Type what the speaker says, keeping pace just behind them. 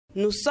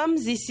Nous sommes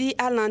ici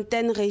à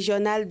l'antenne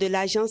régionale de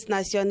l'Agence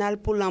nationale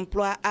pour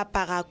l'emploi à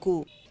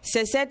Parakou.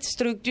 C'est cette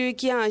structure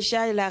qui a en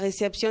charge la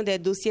réception des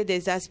dossiers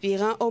des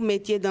aspirants au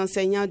métier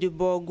d'enseignant du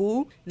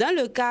Borgou dans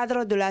le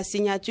cadre de la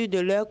signature de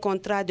leur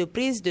contrat de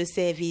prise de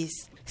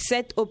service.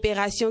 Cette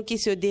opération qui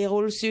se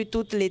déroule sur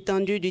toute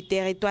l'étendue du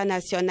territoire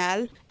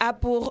national a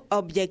pour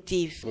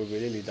objectif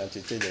révéler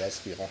l'identité de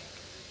l'aspirant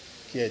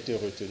qui a été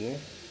retenu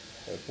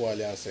pour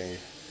aller enseigner.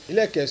 Il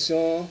est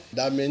question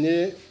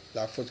d'amener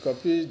la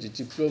photocopie du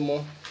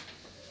diplôme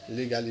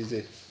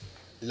légalisé,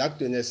 l'acte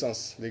de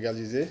naissance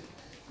légalisé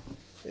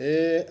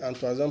et en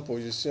troisième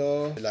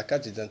position, la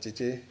carte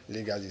d'identité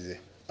légalisée.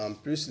 En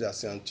plus, la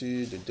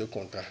signature de 2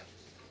 contrats.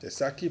 C'est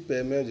ça qui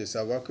permet de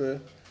savoir que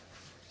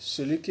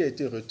celui qui a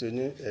été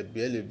retenu est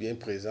bel et bien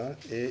présent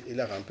et il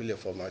a rempli les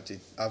formalités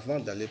avant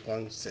d'aller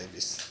prendre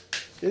service.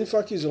 Une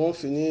fois qu'ils auront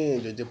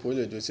fini de déposer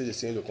le dossier, de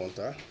signer le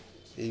contrat,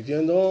 ils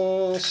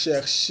viendront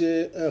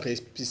chercher un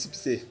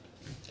récépissé.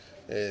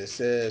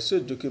 C'est ce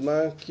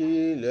document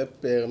qui leur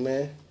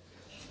permet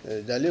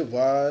d'aller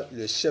voir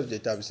le chef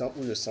d'établissement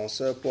ou le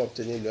censeur pour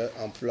obtenir leur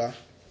emploi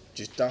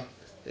du temps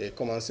et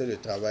commencer le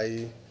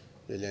travail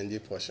le lundi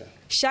prochain.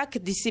 Chaque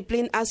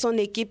discipline a son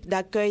équipe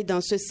d'accueil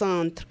dans ce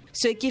centre,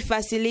 ce qui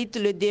facilite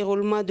le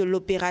déroulement de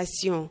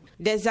l'opération.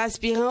 Des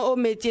aspirants au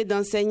métier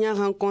d'enseignant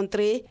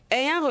rencontrés,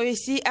 ayant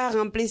réussi à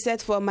remplir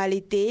cette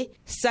formalité,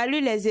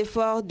 saluent les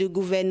efforts du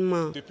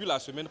gouvernement. Depuis la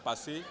semaine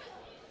passée,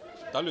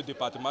 dans le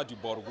département du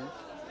Borgou,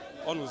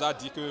 on nous a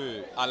dit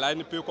qu'à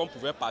l'ANP qu'on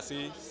pouvait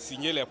passer,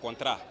 signer les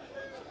contrats.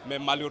 Mais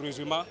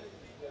malheureusement,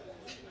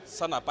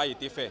 ça n'a pas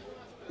été fait.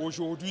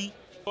 Aujourd'hui,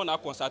 on a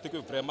constaté que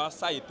vraiment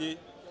ça a été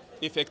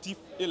effectif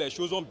et les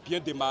choses ont bien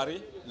démarré.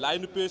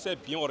 L'ANP s'est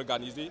bien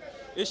organisée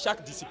et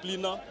chaque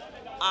discipline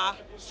a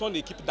son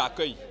équipe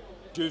d'accueil.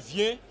 Je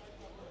viens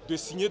de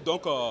signer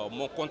donc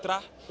mon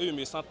contrat et je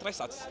me sens très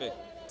satisfait.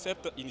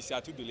 Cette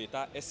initiative de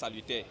l'État est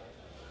salutaire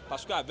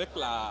parce qu'avec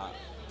la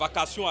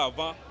vacation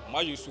avant,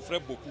 moi je souffrais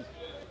beaucoup.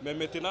 Mais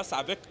maintenant, c'est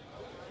avec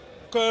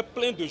cœur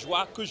plein de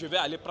joie que je vais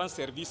aller prendre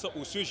service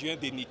au CEG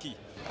de Niki.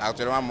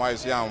 Actuellement, moi, je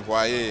suis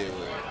envoyé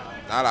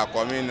dans la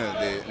commune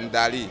de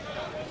Ndali,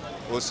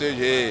 au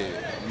CEG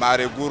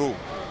Marégourou.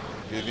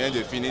 Je viens de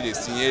finir de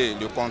signer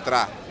le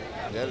contrat.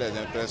 J'ai les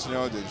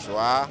impressions de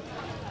joie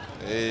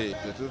et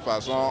de toute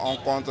façon, on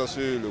compte sur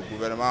le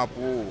gouvernement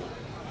pour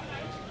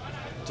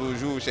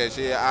toujours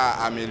chercher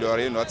à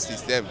améliorer notre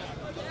système.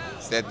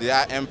 C'est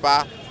déjà un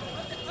pas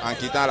en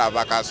quittant la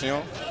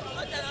vacation.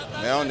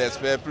 Mais on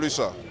espère plus.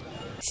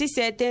 Si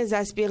certains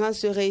aspirants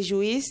se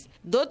réjouissent,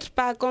 d'autres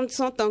par contre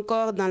sont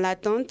encore dans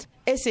l'attente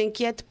et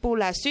s'inquiètent pour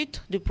la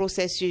suite du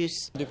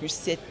processus. Depuis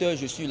 7 heures,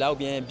 je suis là, ou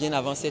bien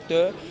avant 7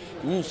 heures,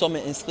 nous nous sommes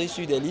inscrits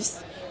sur des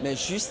listes, mais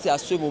juste à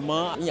ce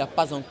moment, il n'y a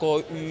pas encore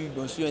eu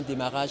bien sûr, un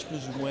démarrage plus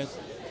ou moins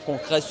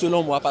concret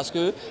selon moi, parce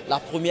que la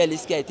première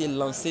liste qui a été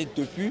lancée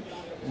depuis,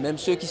 même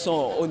ceux qui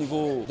sont au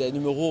niveau des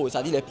numéros,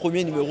 c'est-à-dire les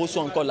premiers numéros sont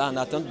encore là en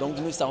attente, donc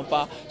nous ne savons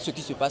pas ce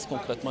qui se passe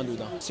concrètement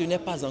dedans. Ce n'est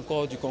pas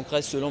encore du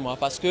concret selon moi,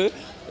 parce que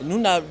nous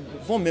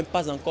n'avons même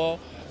pas encore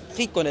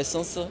pris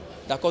connaissance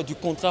du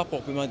contrat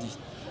proprement dit.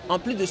 En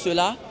plus de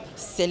cela,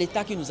 c'est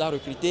l'État qui nous a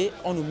recrutés,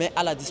 on nous met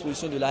à la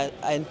disposition de la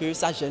ANPE,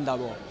 ça gêne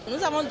d'abord.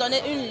 Nous avons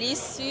donné une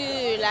liste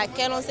sur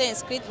laquelle on s'est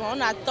inscrit,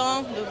 on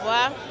attend de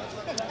voir.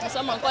 Nous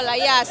sommes encore là,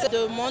 il y a assez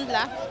de monde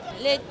là.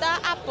 L'État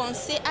a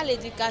pensé à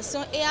l'éducation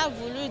et a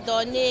voulu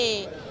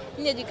donner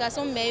une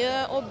éducation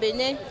meilleure au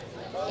Bénin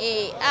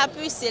et a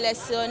pu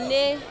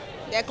sélectionner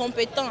des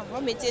compétents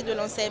au métier de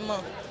l'enseignement.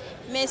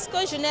 Mais ce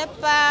que je n'ai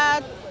pas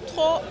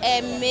trop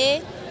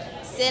aimé,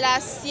 c'est la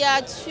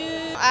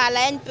signature à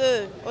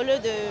l'ANPE. Au lieu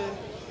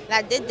de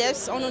la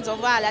DDES, on nous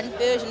envoie à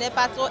l'ANPE, je n'ai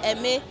pas trop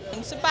aimé. Je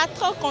ne suis pas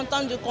trop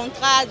contente du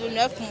contrat de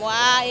 9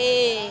 mois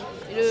et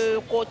le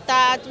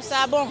quota, tout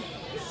ça. Bon,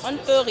 on ne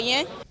peut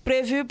rien.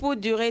 Prévue pour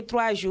durer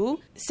 3 jours,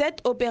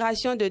 cette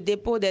opération de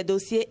dépôt des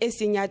dossiers et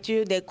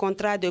signature des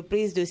contrats de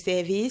prise de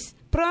service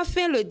prend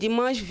fin le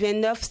dimanche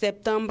 29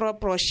 septembre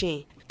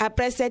prochain.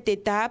 Après cette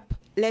étape,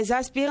 les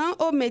aspirants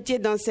au métier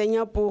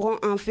d'enseignant pourront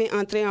enfin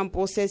entrer en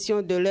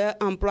possession de leur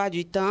emploi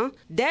du temps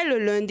dès le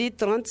lundi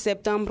 30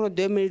 septembre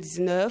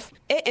 2019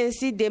 et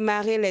ainsi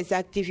démarrer les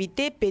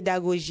activités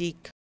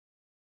pédagogiques.